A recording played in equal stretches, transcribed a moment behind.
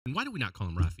And why do we not call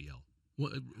him Rafael?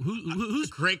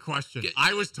 Who's Great question.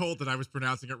 I was told that I was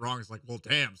pronouncing it wrong. It's like, well,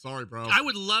 damn, sorry, bro. I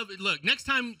would love it. Look, next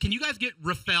time, can you guys get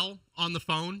Rafael on the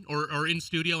phone or in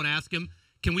studio and ask him,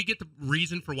 can we get the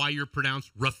reason for why you're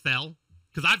pronounced Rafael?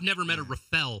 Because I've never met a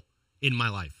Rafael in my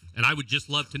life. And I would just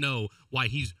love to know why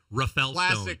he's Rafael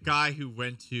Classic Stone. guy who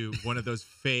went to one of those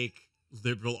fake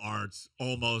liberal arts,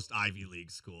 almost Ivy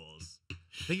League schools.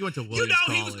 I think he went to Williams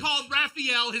College. He was called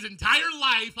Rafael his entire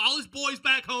life. All his boys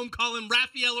back home call him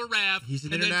Rafael or Raf. He's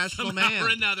an and international then somehow man. or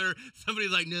another,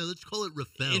 somebody's like, no, let's call it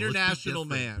Rafael. International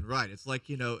man, right. It's like,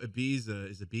 Ibiza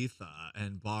is Ibiza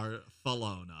and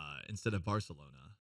Barcelona instead of Barcelona.